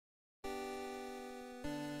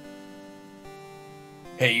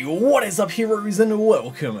Hey, what is up heroes and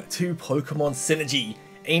welcome to Pokemon Synergy,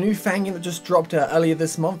 a new fan game that just dropped earlier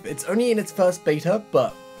this month. It's only in its first beta,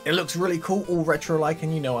 but it looks really cool, all retro-like,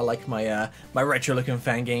 and you know I like my my retro-looking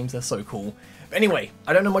fan games, they're so cool. But anyway,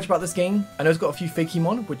 I don't know much about this game. I know it's got a few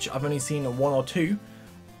Fakemon, which I've only seen one or two,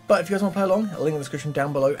 but if you guys want to play along, a link in the description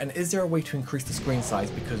down below. And is there a way to increase the screen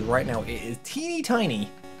size, because right now it is teeny tiny.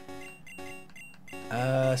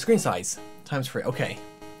 Screen size, ×3, okay.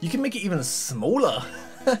 You can make it even smaller.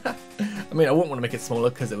 I mean, I wouldn't want to make it smaller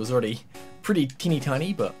because it was already pretty teeny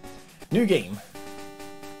tiny, but new game.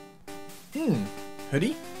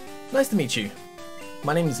 Hoodie? Nice to meet you.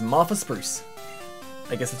 My name is Martha Spruce.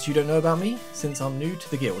 I guess that you don't know about me, since I'm new to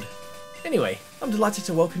the guild. Anyway, I'm delighted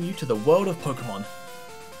to welcome you to the world of Pokemon.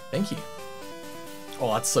 Thank you.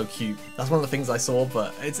 Oh, that's so cute. That's one of the things I saw,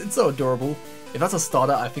 but it's so adorable. If that's a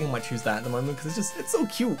starter, I think I might choose that at the moment because it's so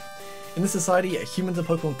cute. In this society, humans and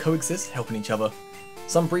Pokemon coexist, helping each other.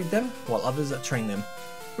 Some breed them, while others train them.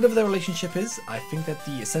 Whatever their relationship is, I think that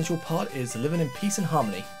the essential part is living in peace and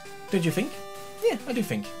harmony. Don't you think? Yeah, I do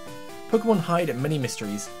think. Pokemon hide many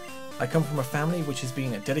mysteries. I come from a family which has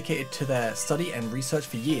been dedicated to their study and research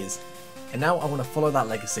for years, and now I want to follow that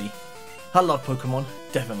legacy. I love Pokemon,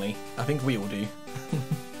 definitely. I think we all do.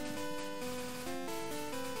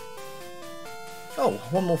 Oh,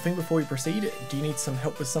 one more thing before we proceed. Do you need some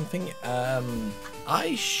help with something?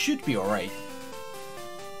 I should be alright.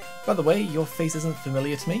 By the way, your face isn't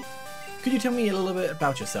familiar to me. Could you tell me a little bit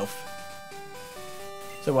about yourself?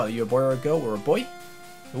 So what, are you a boy or a girl or a boy?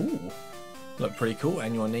 Ooh, look pretty cool.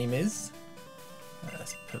 And your name is?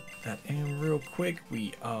 Let's put that in real quick.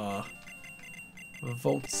 We are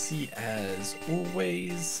Voltsy as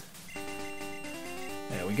always.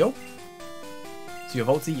 There we go. So you're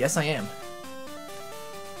Voltsy? Yes, I am.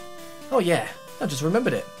 Oh yeah, I just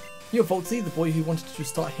remembered it. You're Voltsy, the boy who wanted to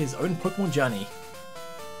start his own Pokemon journey.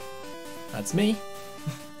 That's me.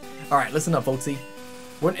 Alright, listen up, Voltsy.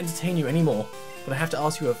 Won't entertain you anymore, but I have to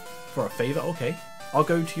ask you for a favour, okay? I'll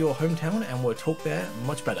go to your hometown and we'll talk there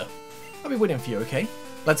much better. I'll be waiting for you, okay?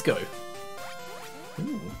 Let's go.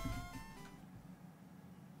 Ooh.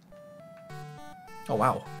 Oh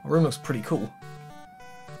wow, our room looks pretty cool.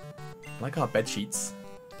 I like our bed sheets.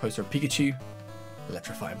 Poster of Pikachu.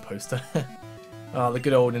 Electrifying poster. Oh, the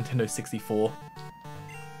good old Nintendo 64.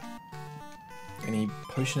 Any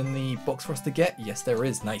potion in the box for us to get? Yes, there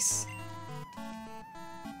is. Nice.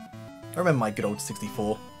 I remember my good old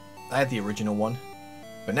 64. I had the original one,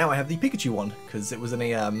 but now I have the Pikachu one because it was in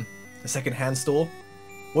a second-hand store.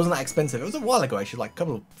 It wasn't that expensive. It was a while ago, actually, like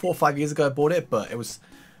 4 or 5 years ago I bought it, but it was.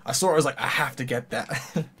 I saw it, I was like, I have to get that.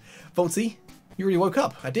 Voltsy, you already woke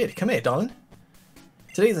up. I did. Come here, darling.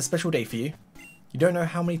 Today is a special day for you. You don't know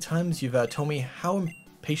how many times you've told me how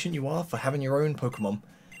impatient you are for having your own Pokemon.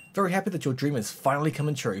 Very happy that your dream is finally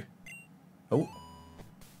coming true. Oh.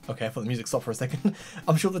 Okay, I thought the music stopped for a second.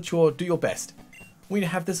 I'm sure that you'll do your best. We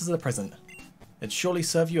have this as a present. It'd surely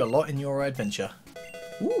serve you a lot in your adventure.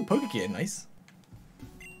 Ooh, Pokegear, nice.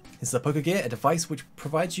 This is a Pokegear, a device which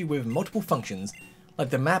provides you with multiple functions, like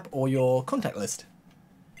the map or your contact list.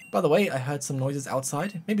 By the way, I heard some noises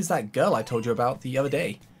outside. Maybe it's that girl I told you about the other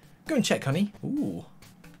day. Go and check, honey. Ooh.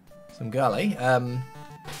 Some girl, eh? Let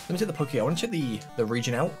me check the Pokegear. I want to check the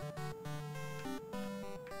region out.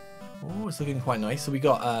 Oh, it's looking quite nice. So we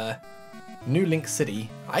got New Link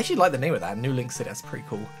City. I actually like the name of that. New Link City. That's pretty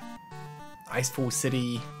cool. Icefall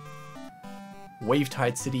City.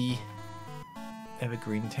 Wavetide City.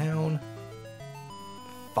 Evergreen Town.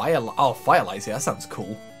 Firelight. Yeah, that sounds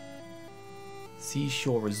cool.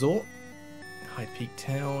 Seashore Resort. High Peak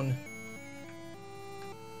Town.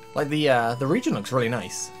 Like the region looks really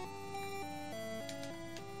nice.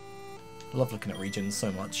 Love looking at regions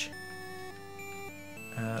so much.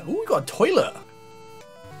 Ooh, we got a toilet.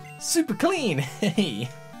 Super clean. Hey.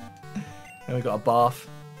 And we got a bath,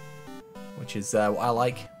 which is what I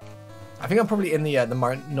like. I think I'm probably in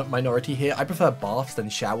the minority here. I prefer baths than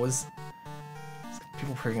showers.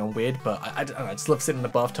 People are pretty weird, but I don't know. I just love sitting in a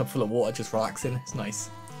bathtub full of water, just relaxing. It's nice.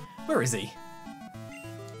 Where is he?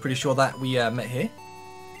 Pretty sure that we met here.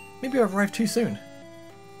 Maybe I arrived too soon.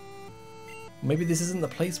 Maybe this isn't the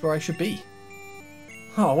place where I should be.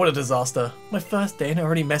 Oh, what a disaster. My first day and I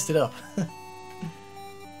already messed it up.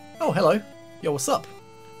 Oh, hello. Yo, what's up?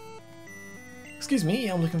 Excuse me,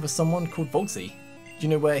 I'm looking for someone called Voltsy. Do you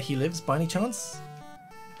know where he lives by any chance?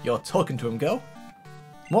 You're talking to him, girl.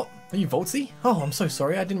 What? Are you Voltsy? Oh, I'm so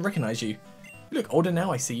sorry, I didn't recognize you. You look older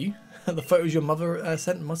now, I see you. The photos your mother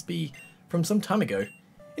sent must be from some time ago.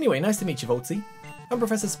 Anyway, nice to meet you, Voltsy. I'm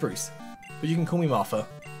Professor Spruce, but you can call me Martha,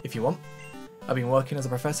 if you want. I've been working as a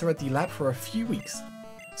professor at the lab for a few weeks.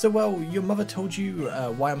 So, well, your mother told you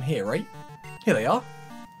why I'm here, right? Here they are.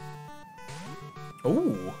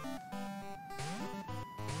 Ooh.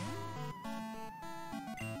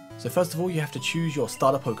 So first of all, you have to choose your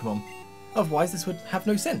starter Pokemon. Otherwise, this would have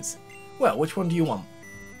no sense. Well, which one do you want?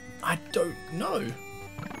 I don't know.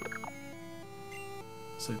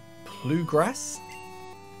 So, Plugrass?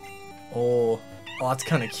 Or... oh, that's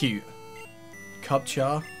kind of cute.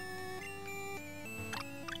 Cubchar?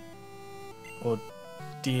 Or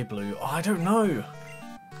Deerblue? Oh, I don't know.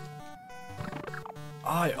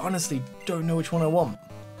 I honestly don't know which one I want.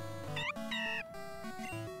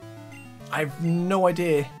 I have no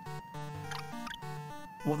idea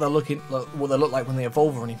what they look like when they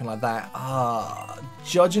evolve or anything like that.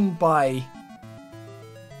 Judging by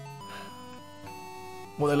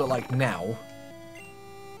what they look like now,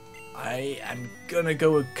 I am gonna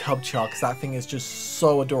go with Cubchar because that thing is just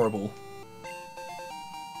so adorable.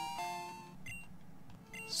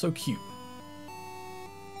 So cute.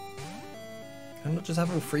 Can I not just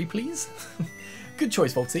have all three, please? Good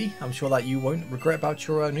choice, Volty. I'm sure that you won't regret about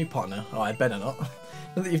your new partner. Oh, I better not.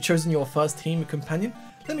 Now that you've chosen your first team companion,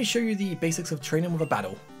 let me show you the basics of training with a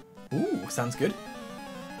battle. Ooh, sounds good.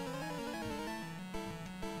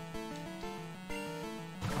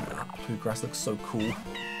 That Plugrass looks so cool.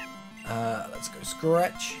 Let's go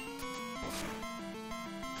Scratch.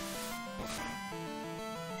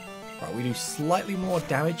 Right, we do slightly more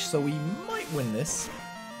damage, so we might win this.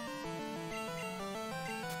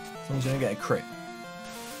 Someone's gonna get a crit.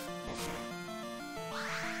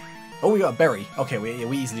 Oh, we got a berry. Okay,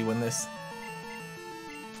 we easily win this.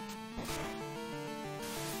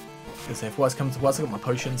 Because if worse comes to worse, I got my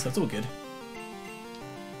potion, so it's all good.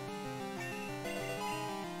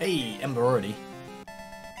 Hey, Ember already.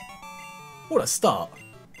 What a start,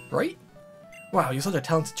 right? Wow, you're such a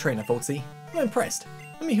talented trainer, Volty. I'm impressed.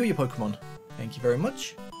 Let me heal your Pokemon. Thank you very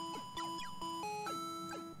much.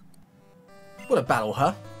 What a battle,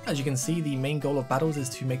 huh? As you can see, the main goal of battles is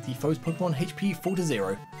to make the foe's Pokemon HP fall to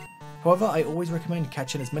 0. However, I always recommend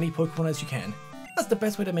catching as many Pokemon as you can. That's the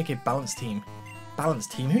best way to make a balanced team.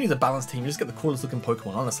 Balanced team? Who needs a balanced team? You just get the coolest looking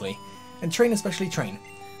Pokemon, honestly. And train, especially train.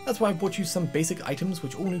 That's why I brought you some basic items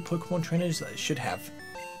which all new Pokemon trainers should have.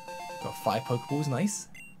 Got 5 Pokeballs, nice.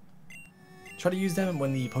 Try to use them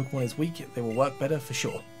when the Pokemon is weak, they will work better for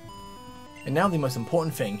sure. And now the most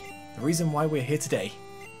important thing, the reason why we're here today.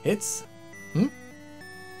 It's...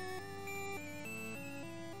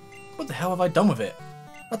 What the hell have I done with it?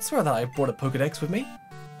 I'd swear that I brought a Pokedex with me.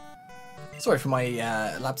 Sorry for my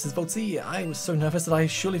lapses, Volty. I was so nervous that I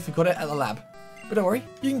surely forgot it at the lab. But don't worry,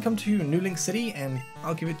 you can come to New Link City and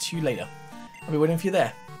I'll give it to you later. I'll be waiting for you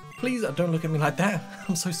there. Please don't look at me like that.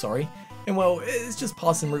 I'm so sorry. And well, it's just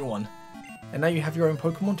passing Route 1. And now you have your own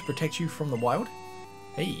Pokemon to protect you from the wild?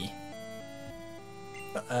 Hey.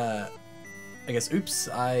 I guess, oops,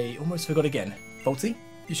 I almost forgot again. Volty,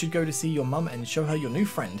 you should go to see your mum and show her your new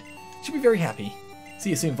friend. She'll be very happy. See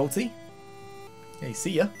you soon, Volty. Hey,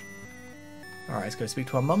 see ya. Alright, let's go speak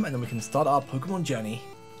to our mum and then we can start our Pokemon journey.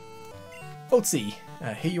 Volty,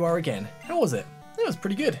 here you are again. How was it? It was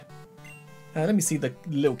pretty good. Let me see the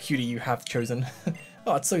little cutie you have chosen.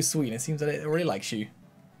 Oh, it's so sweet. It seems that it really likes you.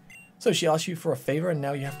 So she asked you for a favor and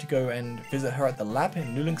now you have to go and visit her at the lab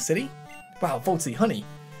in New Link City? Wow, Volty, honey.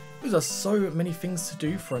 Those are so many things to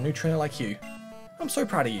do for a new trainer like you. I'm so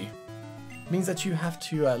proud of you. It means that you have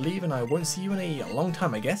to leave and I won't see you in a long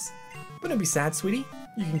time, I guess. But don't be sad, sweetie.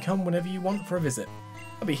 You can come whenever you want for a visit.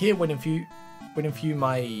 I'll be here waiting for you,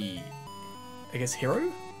 my... I guess,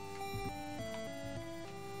 hero?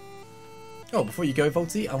 Oh, before you go,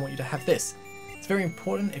 Volty, I want you to have this. It's very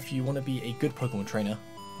important if you want to be a good Pokemon trainer.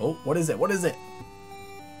 Oh, what is it? What is it?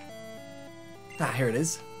 Ah, here it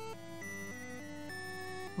is.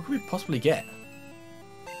 What could we possibly get?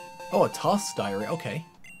 Oh, a task diary. Okay.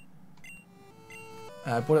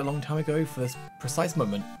 I bought it a long time ago for this precise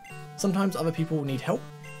moment. Sometimes other people need help.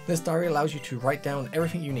 This diary allows you to write down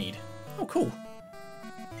everything you need. Oh, cool.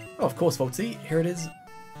 Oh, of course, Volty. Here it is.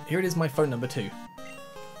 Here it is, my phone number too.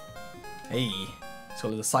 Hey. So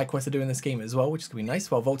there's a side quest to do in this game as well, which is going to be nice.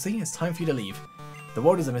 Well, Volty, it's time for you to leave. The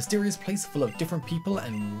world is a mysterious place full of different people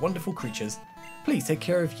and wonderful creatures. Please take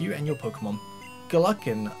care of you and your Pokemon. Good luck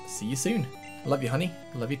and see you soon. I love you, honey.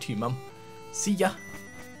 I love you too, Mum. See ya.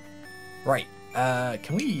 Right.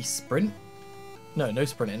 Can we sprint? No, no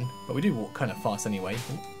sprinting. But we do walk kind of fast anyway.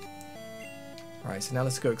 Alright, so now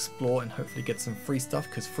let's go explore and hopefully get some free stuff,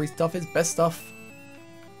 because free stuff is best stuff.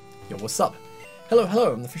 Yo, what's up? Hello,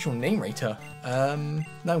 hello, I'm the official name rater. No,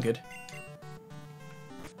 I'm good.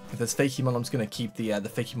 If there's Fakemon, I'm just gonna keep the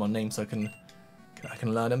Fakemon name so I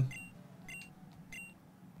can learn them.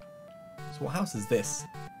 So what house is this?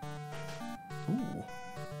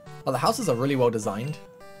 Oh, the houses are really well designed.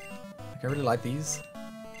 Like, I really like these.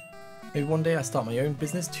 Maybe one day I start my own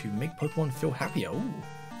business to make Pokemon feel happier. Ooh,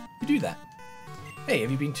 you do that. Hey,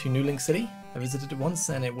 have you been to New Link City? I visited it once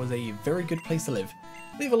and it was a very good place to live.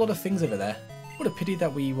 They have a lot of things over there. What a pity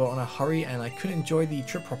that we were on a hurry and I couldn't enjoy the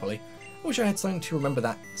trip properly. I wish I had something to remember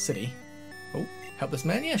that city. Oh, help this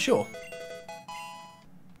man? Yeah, sure.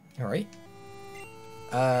 Alright.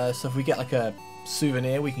 So if we get like a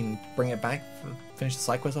souvenir, we can bring it back for finish the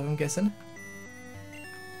side quest off, I'm guessing.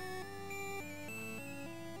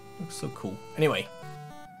 Looks so cool. Anyway,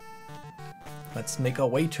 let's make our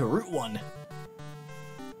way to Route 1.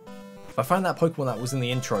 If I find that Pokemon that was in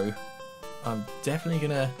the intro, I'm definitely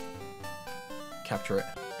gonna capture it,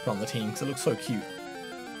 put it on the team, because it looks so cute.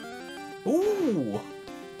 Ooh!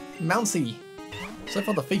 Mouncy! So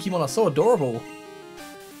far the Fakemon are so adorable.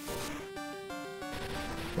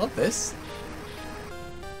 Love this.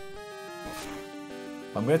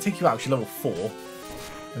 I'm going to take you out to level 4,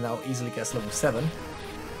 and that will easily get us level 7.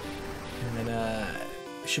 And then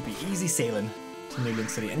it should be easy sailing to New Link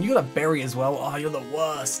City. And you got a berry as well. Oh, you're the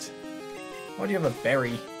worst. Why do you have a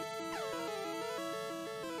berry?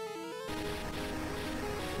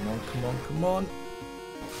 Come on, come on, come on.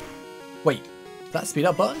 Wait, that speed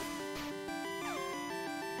up button?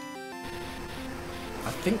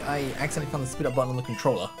 I think I accidentally found the speed up button on the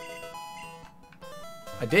controller.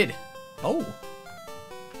 I did. Oh.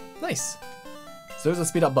 Nice. So there's a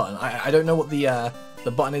speed up button. I don't know what the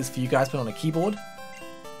button is for you guys put on a keyboard,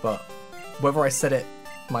 but whether I set it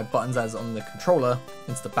my buttons as on the controller,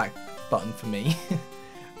 it's the back button for me,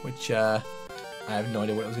 which I have no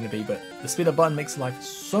idea what it was going to be, but the speed up button makes life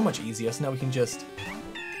so much easier, so now we can just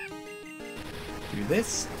do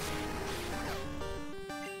this.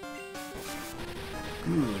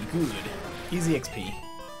 Good, good. Easy XP.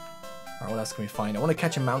 Alright, what else can we find? I want to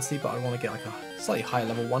catch a Mouncy, but I want to get like a slightly higher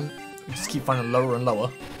level one. We just keep finding lower and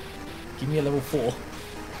lower. Give me a level 4.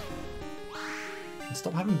 And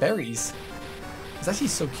stop having berries. It's actually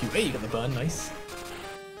so cute. Hey, you got the burn. Nice.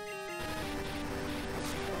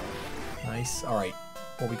 Nice. Alright.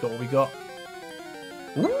 What we got? What we got?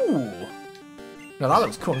 Ooh! Now that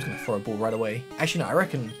looks cool. I'm just going to throw a ball right away. Actually, no, I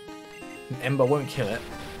reckon an Ember won't kill it.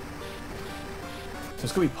 So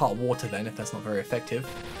it's going to be part water then, if that's not very effective.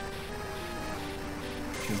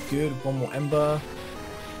 Which is good. One more Ember.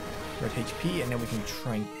 Red HP, and then we can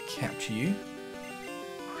try and capture you.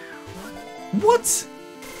 What?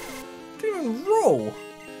 Didn't even roll.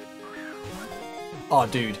 Oh,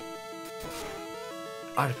 dude.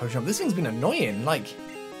 I have to push up. This thing's been annoying. Like,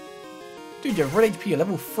 dude, you have red HP, you're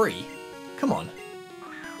level 3. Come on.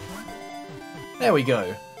 There we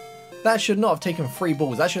go. That should not have taken 3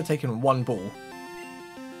 balls. That should have taken 1 ball.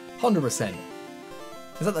 100%.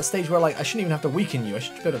 Is that stage where, like, I shouldn't even have to weaken you. I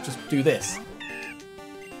should be able to just do this.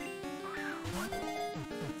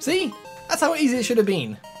 See? That's how easy it should have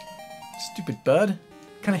been. Stupid bird.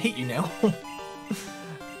 Kinda hate you now.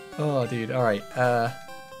 Oh, dude. Alright.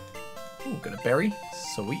 Ooh, got a berry.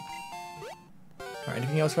 Sweet. Alright,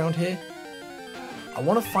 anything else around here? I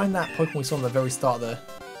want to find that Pokemon we saw in the very start of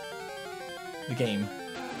the game.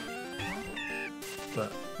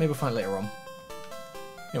 But maybe we'll find it later on.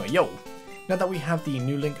 Anyway, yo. Now that we have the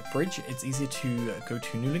New Link Bridge, it's easier to go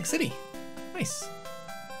to New Link City. Nice.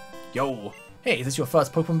 Yo. Hey, is this your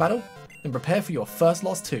first Pokemon battle? Then prepare for your first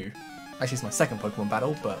loss too. Actually, it's my second Pokemon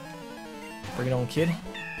battle, but bring it on, kid.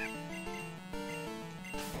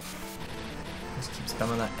 Just keep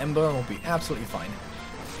spamming that Ember and we'll be absolutely fine.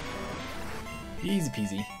 Easy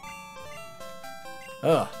peasy.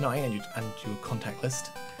 Ugh, no, I ain't adding you to a contact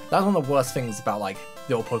list. That's one of the worst things about, like,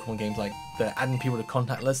 the old Pokemon games, like, the adding people to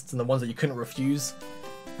contact lists and the ones that you couldn't refuse.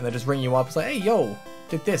 And they just ring you up, it's like, hey, yo,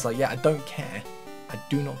 did this. Like, yeah, I don't care. I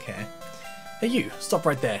do not care. Hey you, stop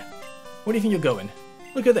right there. Where do you think you're going?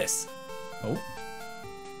 Look at this. Oh.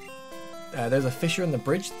 There's a fissure in the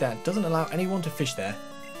bridge that doesn't allow anyone to fish there.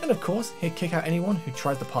 And of course, he'll kick out anyone who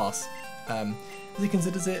tries to pass, as he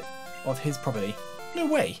considers it of his property. No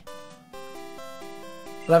way.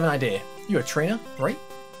 I have an idea. You're a trainer, right?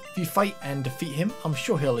 If you fight and defeat him, I'm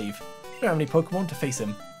sure he'll leave. I don't have any Pokemon to face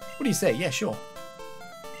him. What do you say? Yeah, sure.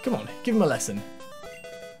 Come on, give him a lesson.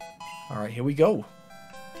 Alright, here we go.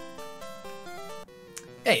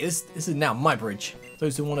 Hey, this is now my bridge.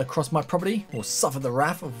 Those who want to cross my property will suffer the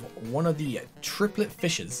wrath of one of the triplet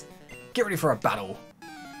fishers. Get ready for a battle.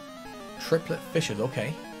 Triplet fishers,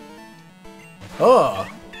 okay. Oh!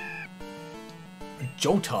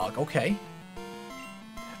 Joltark, okay.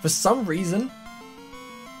 For some reason,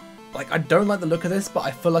 like, I don't like the look of this, but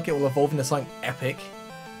I feel like it will evolve into something epic.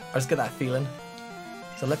 I just get that feeling.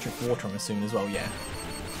 It's electric water, I'm assuming, as well, yeah.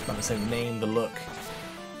 About the same name, the look.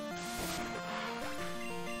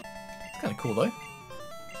 kind of cool though.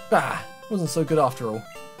 Bah, wasn't so good after all.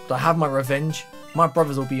 But I have my revenge. My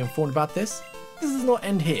brothers will be informed about this. This does not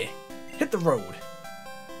end here. Hit the road.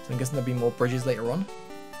 So I'm guessing there'll be more bridges later on.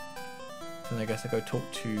 And I guess I go talk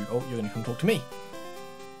to... Oh, you're going to come talk to me.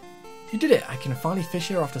 You did it. I can finally fish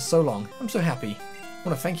here after so long. I'm so happy. I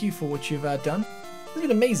want to thank you for what you've done. It's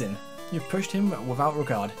been amazing. You've pushed him without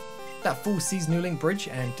regard. That fool seized New Link Bridge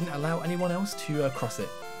and didn't allow anyone else to cross it.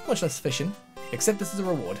 Much less fishing. Except this is a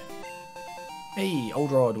reward. Hey,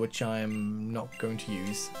 old rod, which I'm not going to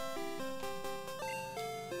use.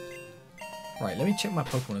 Right, let me check my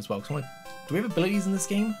Pokemon as well. Do we have abilities in this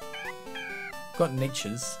game? Got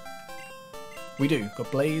natures. We do.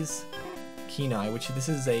 Got Blaze, Keen-Eye, which this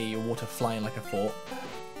is a water flying like I thought.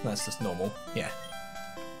 That's just normal. Yeah.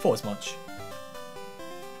 Thought as much.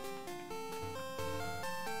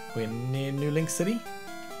 We're near New Link City.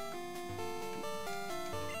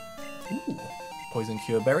 Ooh. Poison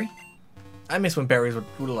Cure Berry. I miss when berries were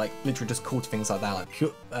like literally just called things like that,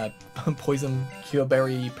 like Poison Cure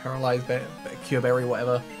Berry, Paralyzed Cure Berry,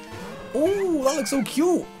 whatever. Ooh, that looks so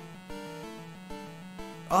cute!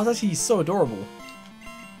 Oh, that's actually so adorable.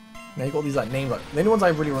 Now you got these like names, like the only ones I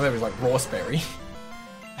really remember is like Rawsberry,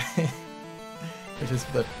 which is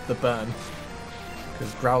the burn,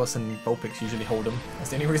 because Growlithe and Vulpix usually hold them. That's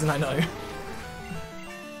the only reason I know.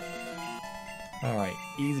 All right,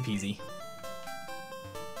 easy peasy.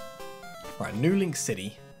 Right, New Link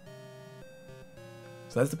City.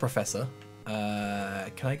 So there's the professor.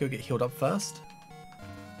 Can I go get healed up first?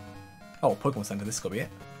 Oh, Pokemon Center, this is gonna be it.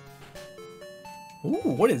 Ooh,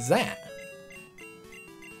 what is that?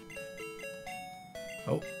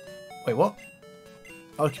 Oh, wait, what?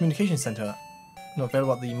 Oh, communication center. Not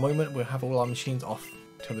available at the moment. We'll have all our machines off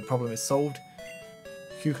till the problem is solved.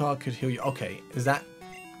 Q-Card could heal you. Okay, is that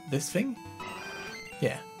this thing?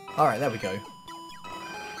 Yeah. Alright, there we go.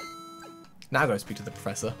 Now I gotta speak to the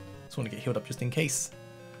professor. Just want to get healed up just in case.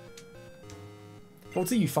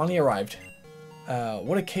 Volty, you finally arrived.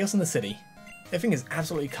 What a chaos in the city. Everything is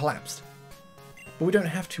absolutely collapsed. But we don't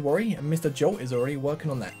have to worry, and Mr. Jolt is already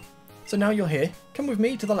working on that. So now you're here, come with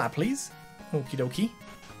me to the lab, please. Okie dokie.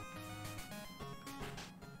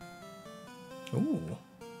 Ooh.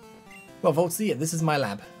 Well, Volty, this is my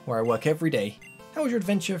lab, where I work every day. How was your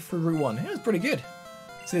adventure through Route 1? It was pretty good.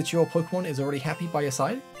 See that your Pokemon is already happy by your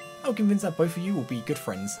side? I'm convinced that both of you will be good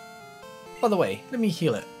friends. By the way, let me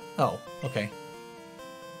heal it. Oh, okay.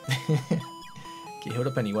 Get healed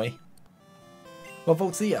up anyway. Well,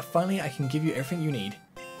 Volty, finally I can give you everything you need.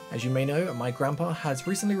 As you may know, my grandpa has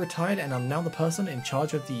recently retired and I'm now the person in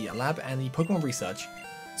charge of the lab and the Pokemon research.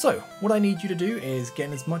 So, what I need you to do is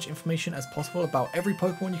get as much information as possible about every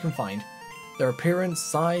Pokemon you can find. Their appearance,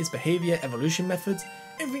 size, behavior, evolution methods,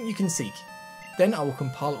 everything you can seek. Then I will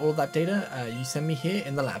compile all of that data you send me here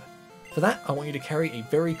in the lab. For that, I want you to carry a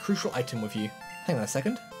very crucial item with you. Hang on a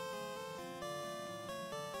second.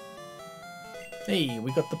 Hey,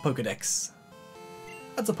 we got the Pokedex.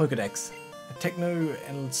 That's a Pokedex. A techno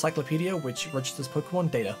encyclopedia which registers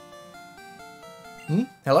Pokemon data.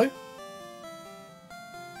 Hello?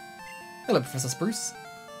 Hello, Professor Spruce.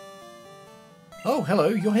 Oh, hello,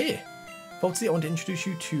 you're here. Volty, I want to introduce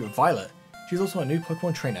you to Violet. She's also a new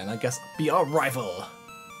Pokemon trainer and I guess be our rival.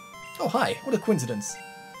 Oh, hi, what a coincidence.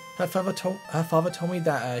 Her father told me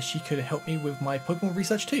that she could help me with my Pokemon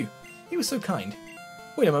research too. He was so kind.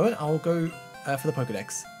 Wait a moment, I'll go for the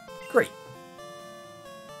Pokedex. Great.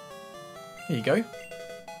 Here you go.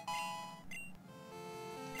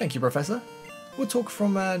 Thank you, Professor. We'll talk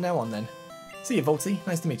from now on then. See you, Volty.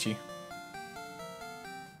 Nice to meet you.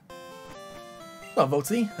 Well,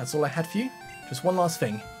 Volty, that's all I had for you. Just one last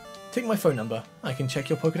thing. Take my phone number. I can check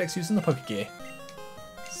your Pokedex using the Pokegear.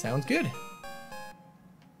 Sounds good.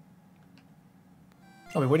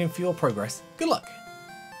 I'll be waiting for your progress. Good luck.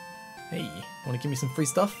 Hey, want to give me some free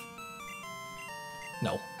stuff?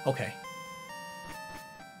 No. Okay.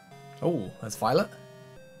 Oh, that's Violet.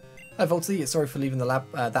 Hi Volty, sorry for leaving the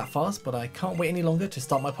lab that fast, but I can't wait any longer to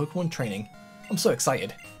start my Pokemon training. I'm so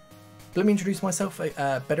excited. Let me introduce myself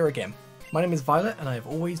better again. My name is Violet and I have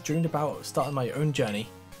always dreamed about starting my own journey.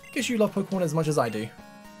 Guess you love Pokemon as much as I do.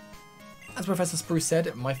 As Professor Spruce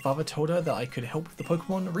said, my father told her that I could help with the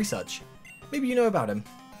Pokemon research. Maybe you know about him.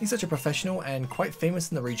 He's such a professional and quite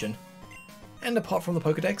famous in the region. And apart from the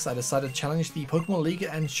Pokedex, I decided to challenge the Pokemon League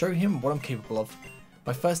and show him what I'm capable of.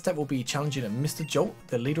 My first step will be challenging Mr. Jolt,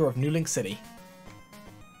 the leader of New Link City.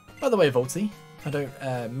 By the way, Volty, I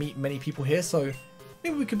don't meet many people here, so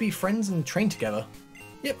maybe we could be friends and train together.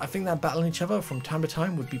 Yep, I think that battling each other from time to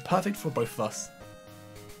time would be perfect for both of us.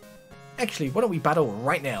 Actually, why don't we battle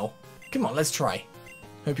right now? Come on, let's try.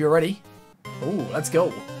 Hope you're ready. Ooh, let's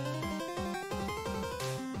go.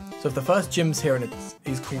 So if the first gym's here and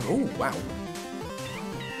it's called... Oh, wow.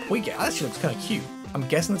 That actually looks kind of cute. I'm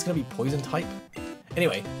guessing it's going to be poison type.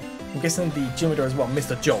 Anyway, I'm guessing the gym leader as well,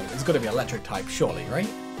 Mr. Joel, is going to be electric type, surely, right?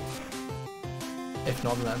 If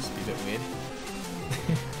not, then that'd just be a bit weird.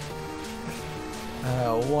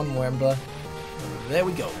 One more ember. There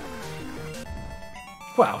we go.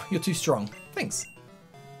 Wow, you're too strong. Thanks.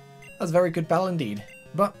 That's a very good battle indeed.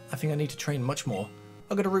 But I think I need to train much more.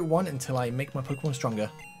 I'll go to Route 1 until I make my Pokemon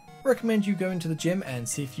stronger. I recommend you go into the gym and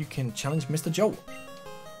see if you can challenge Mr. Joel.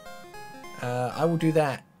 I will do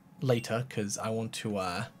that later because I want to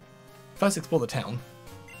first explore the town.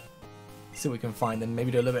 See what we can find, then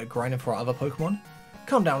maybe do a little bit of grinding for our other Pokemon.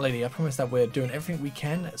 Calm down, lady. I promise that we're doing everything we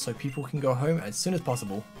can so people can go home as soon as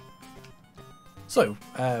possible. So,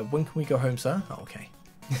 when can we go home, sir? Oh, okay.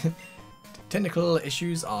 Technical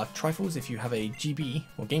issues are trifles if you have a GB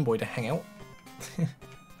or Game Boy to hang out.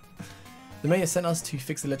 The mayor sent us to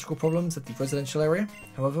fix the electrical problems at the residential area.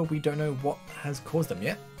 However, we don't know what has caused them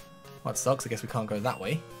yet. Well, that sucks. I guess we can't go that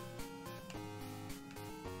way.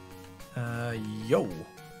 Yo.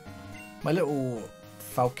 My little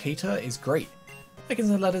Falcator is great. I can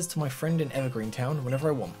send letters to my friend in Evergreen Town whenever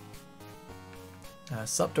I want.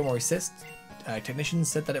 Sup, don't worry, sis. Technicians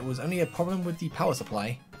said that it was only a problem with the power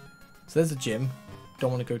supply. So there's a gym.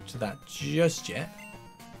 Don't want to go to that just yet.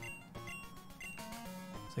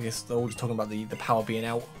 So I guess they're all just talking about the power being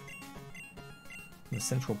out. In the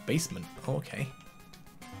central basement. Oh, okay.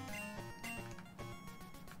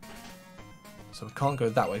 So we can't go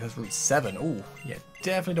that way because Route 7. Oh, yeah,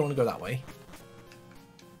 definitely don't want to go that way.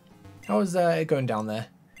 How is it going down there?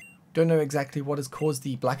 Don't know exactly what has caused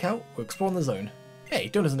the blackout. We're exploring the zone. Hey,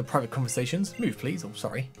 don't listen to private conversations. Move, please. Oh,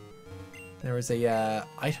 sorry. There is a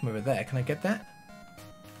item over there. Can I get that?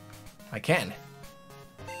 I can.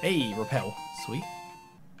 Hey, repel. Sweet.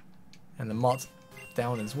 And the mart's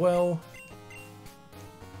down as well.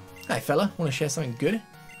 Hi, fella. Want to share something good?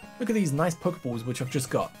 Look at these nice Pokeballs which I've just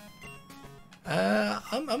got.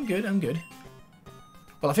 I'm good. I'm good.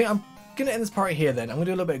 Well, I think I'm gonna end this part right here then. I'm gonna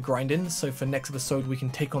do a little bit of grinding, so for next episode we can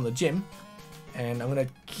take on the gym. And I'm gonna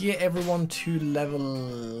get everyone to level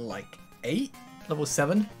like 8, level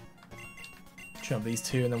 7. Jump these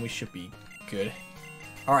two and then we should be good.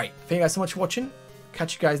 Alright, thank you guys so much for watching.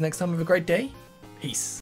 Catch you guys next time. Have a great day. Peace.